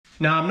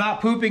Now, I'm not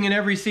pooping in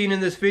every scene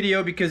in this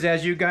video because,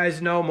 as you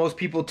guys know, most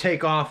people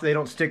take off. They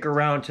don't stick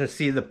around to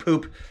see the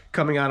poop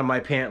coming out of my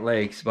pant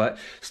legs. But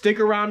stick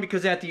around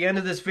because at the end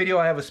of this video,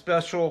 I have a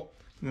special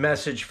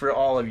message for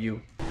all of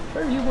you.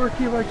 Are you work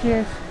here by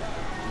chance?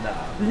 No.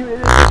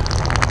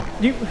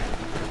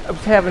 I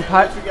was having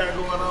what you got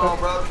going on,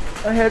 brother?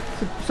 I had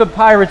some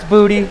pirate's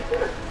booty.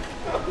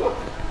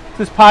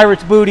 This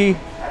pirate's booty.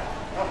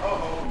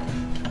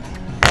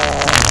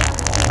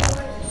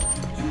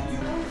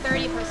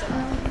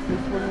 30%. This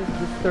one is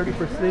just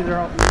 30%. These are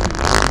all.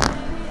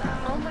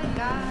 Oh my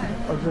god.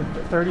 Oh, is it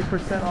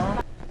 30%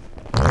 off?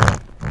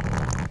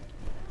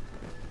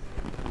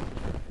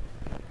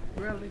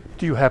 Really?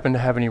 Do you happen to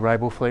have any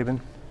riboflavin?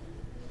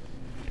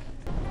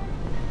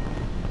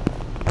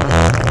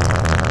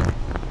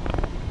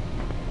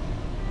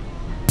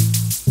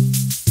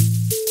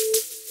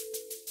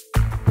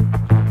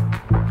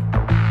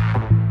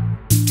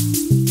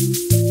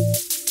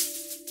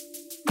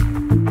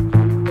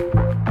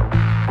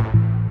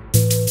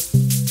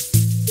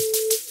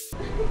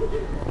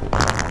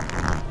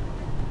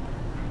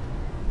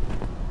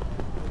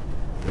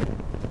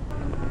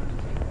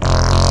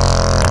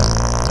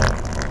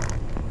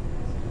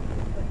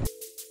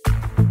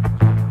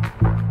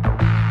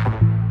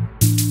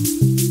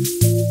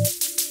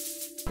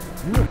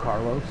 You know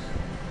Carlos?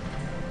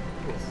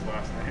 What's his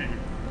last name?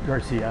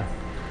 Garcia.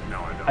 No,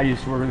 I don't. I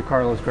used to work with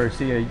Carlos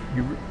Garcia.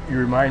 You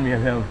remind me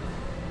of him.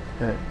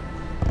 Where?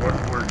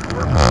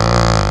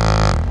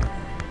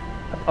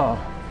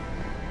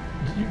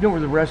 Do you know where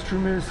the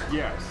restroom is?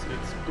 Yes,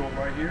 it's going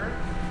right here.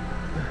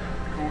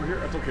 Come over here.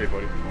 That's okay,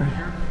 buddy. Come over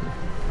here.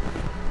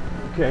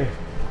 Okay.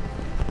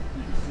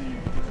 You can see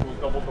this little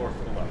double door to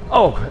the left.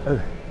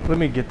 Oh, let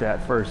me get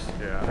that first.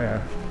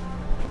 Yeah.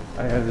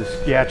 I have this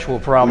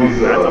scatchel problem.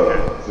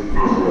 That's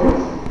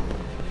okay.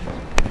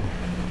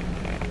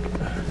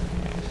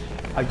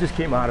 I just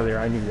came out of there.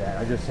 I knew that.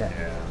 I just had.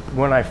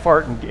 When I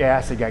fart and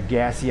gas, I got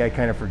gassy. I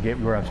kind of forget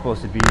where I'm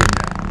supposed to be.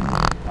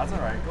 That's all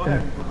right. Go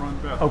ahead. We'll run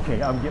the bathroom.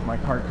 Okay, I'm getting my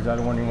cart because I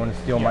don't want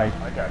to steal my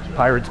I got you.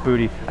 pirate's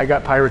booty. I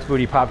got pirate's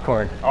booty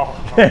popcorn. Oh,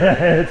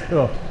 okay. It's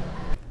cool.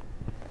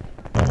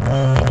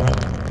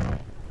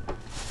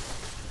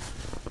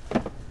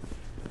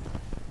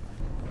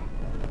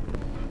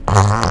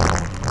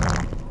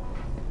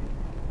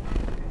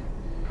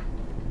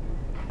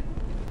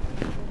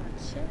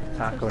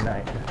 Taco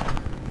night.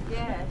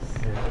 Yes.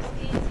 Yeah. It's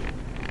easy.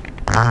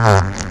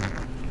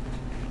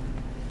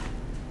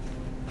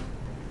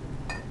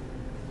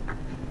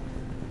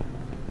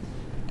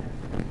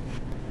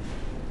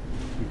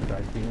 Sweet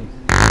fried beans.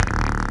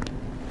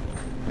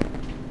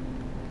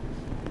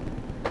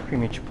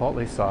 Creamy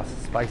chipotle sauce,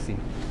 spicy.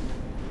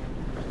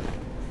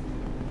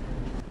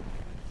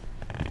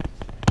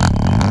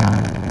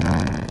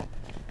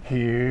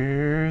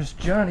 Here's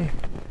Johnny.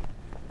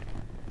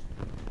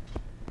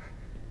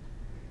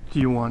 Do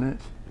you want it?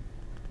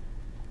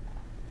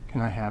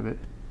 Can I have it?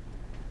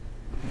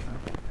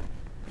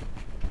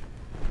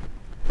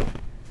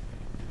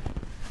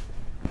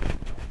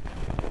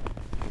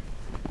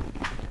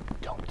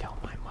 Don't tell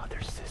my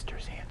mother's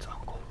sister's aunts,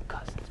 uncle,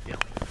 cousins, Billy.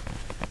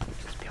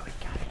 Because Billy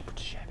got it and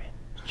shove it.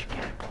 She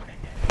got it put in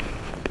it.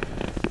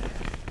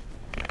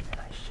 And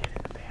I shit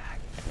in the bag.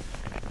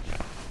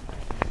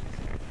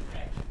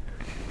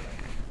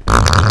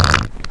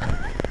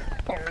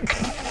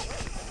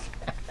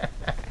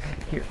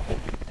 Here,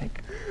 take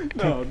it.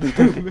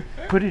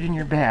 Put it in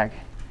your bag.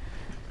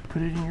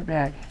 Put it in your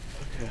bag.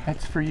 Okay.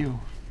 That's for you.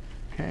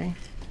 Okay?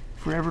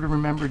 Forever to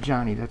remember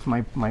Johnny. That's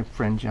my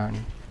friend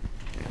Johnny.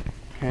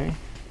 Okay?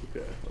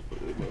 Okay, I'll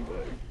put it in my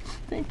bag.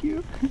 Thank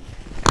you. Too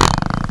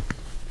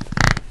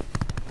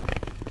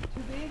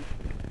big?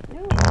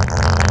 No.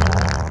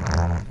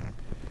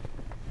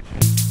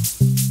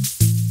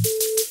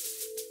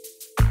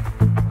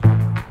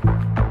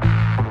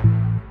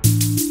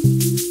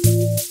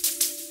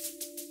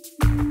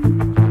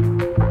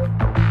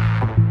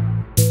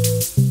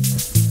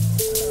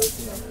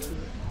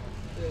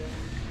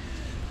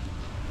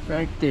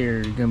 Right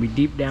there. You're gonna be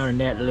deep down in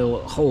that little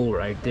hole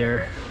right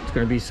there. It's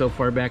gonna be so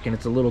far back, and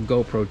it's a little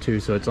GoPro too,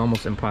 so it's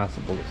almost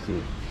impossible to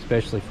see,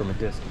 especially from a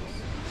distance.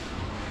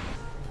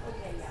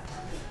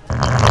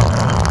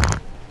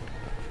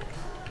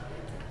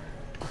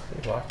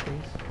 Wash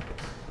these.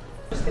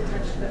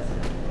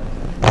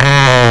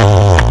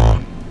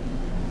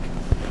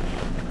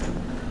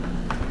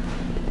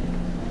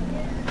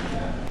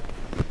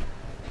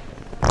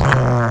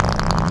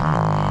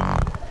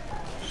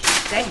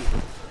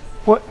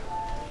 What?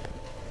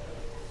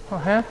 Oh,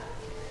 huh?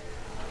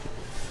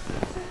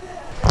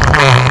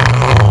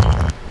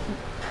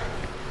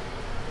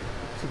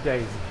 It's a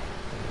daisy.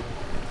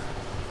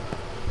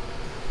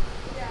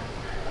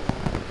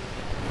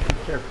 Be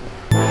careful.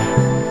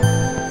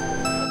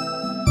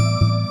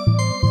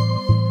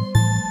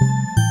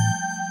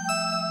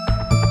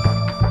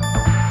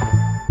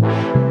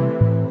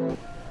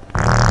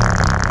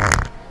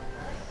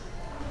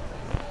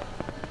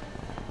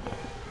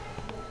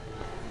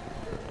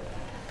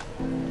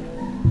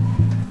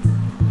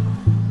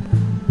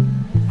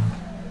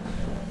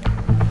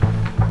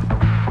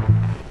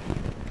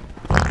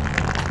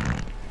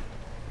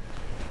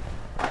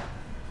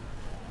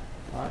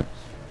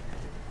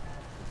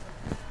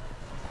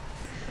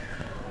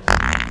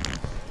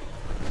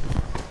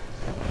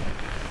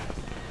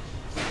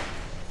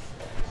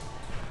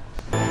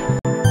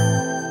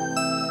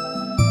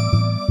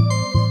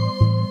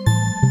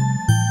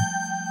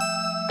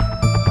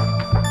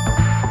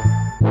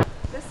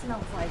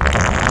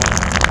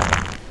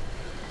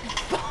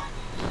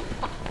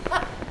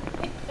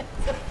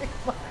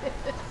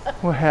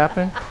 What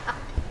happened?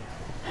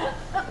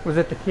 Was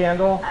it the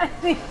candle? I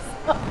think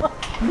so.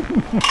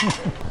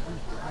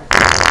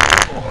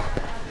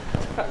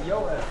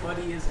 Yo, that's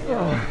funny as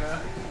hell.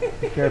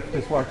 Be careful,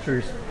 just watch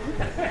yours.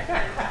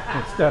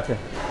 It's stuffing.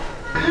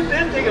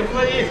 That thing is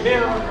funny as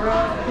hell, bro.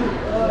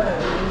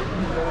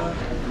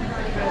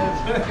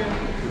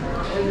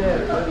 Isn't that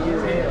funny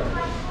as hell?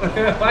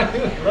 Why do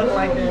you look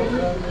like that?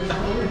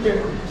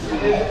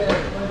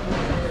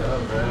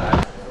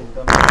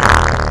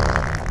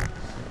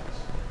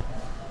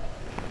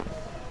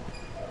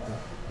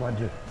 What'd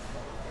you?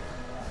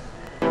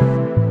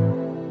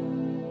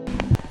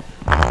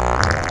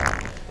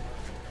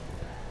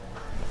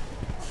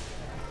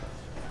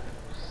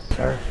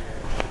 Sir,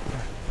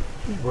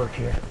 you work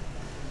here.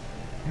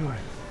 You work.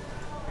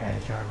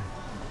 And Charlie.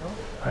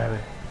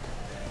 Private.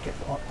 Get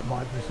the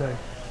mod you say.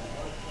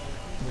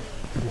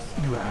 Just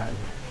you out.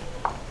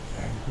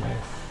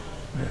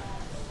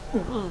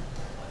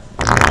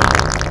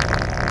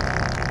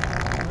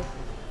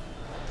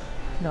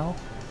 No.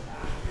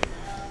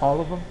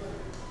 All of them?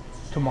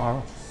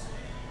 Tomorrow.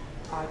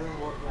 I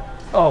don't work there.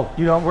 Oh,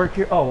 you don't work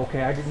here? Oh,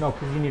 okay. I didn't know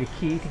because you need a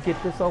key to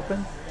get this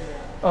open?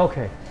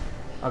 Okay.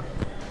 Okay.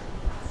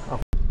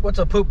 What's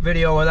a poop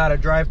video without a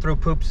drive-through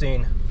poop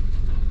scene?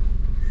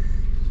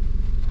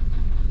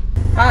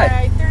 Hi.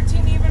 Alright,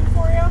 13 even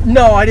for you?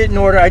 No, I didn't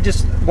order. I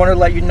just wanted to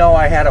let you know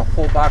I had a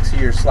full box of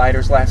your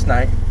sliders last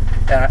night,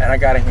 and I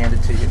got to hand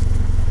it to you.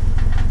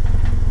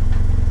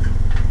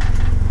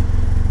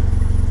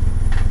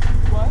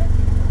 What?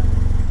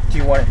 Do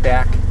you want it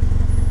back?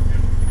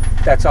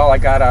 That's all I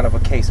got out of a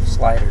case of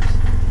sliders.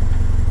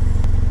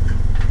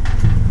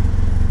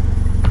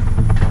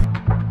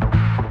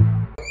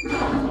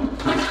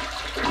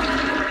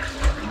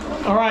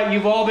 All right,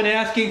 you've all been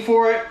asking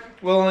for it.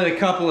 Well, only a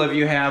couple of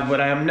you have,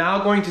 but I am now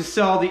going to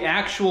sell the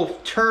actual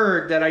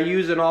turd that I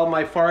use in all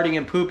my farting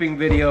and pooping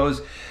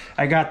videos.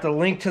 I got the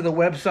link to the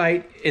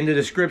website in the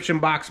description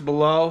box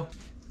below,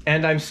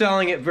 and I'm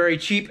selling it very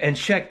cheap. And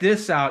check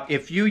this out.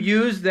 If you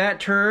use that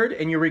turd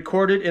and you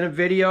record it in a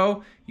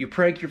video, you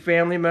prank your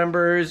family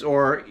members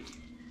or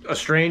a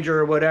stranger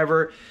or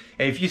whatever,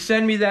 if you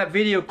send me that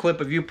video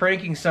clip of you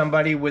pranking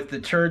somebody with the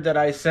turd that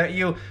I sent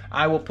you,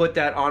 I will put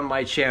that on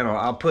my channel.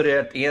 I'll put it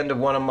at the end of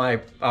one of my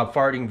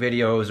farting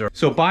videos.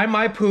 So buy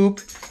my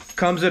poop.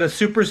 Comes in a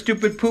super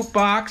stupid poop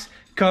box.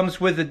 Comes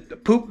with a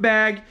poop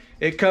bag.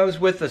 It comes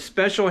with a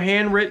special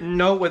handwritten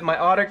note with my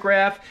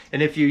autograph.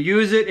 And if you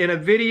use it in a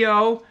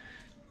video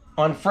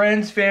on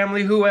friends,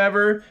 family,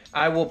 whoever,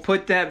 I will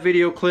put that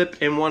video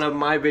clip in one of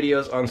my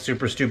videos on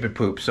Super Stupid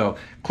Poop. So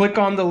click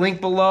on the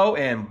link below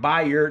and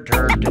buy your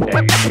turd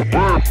today.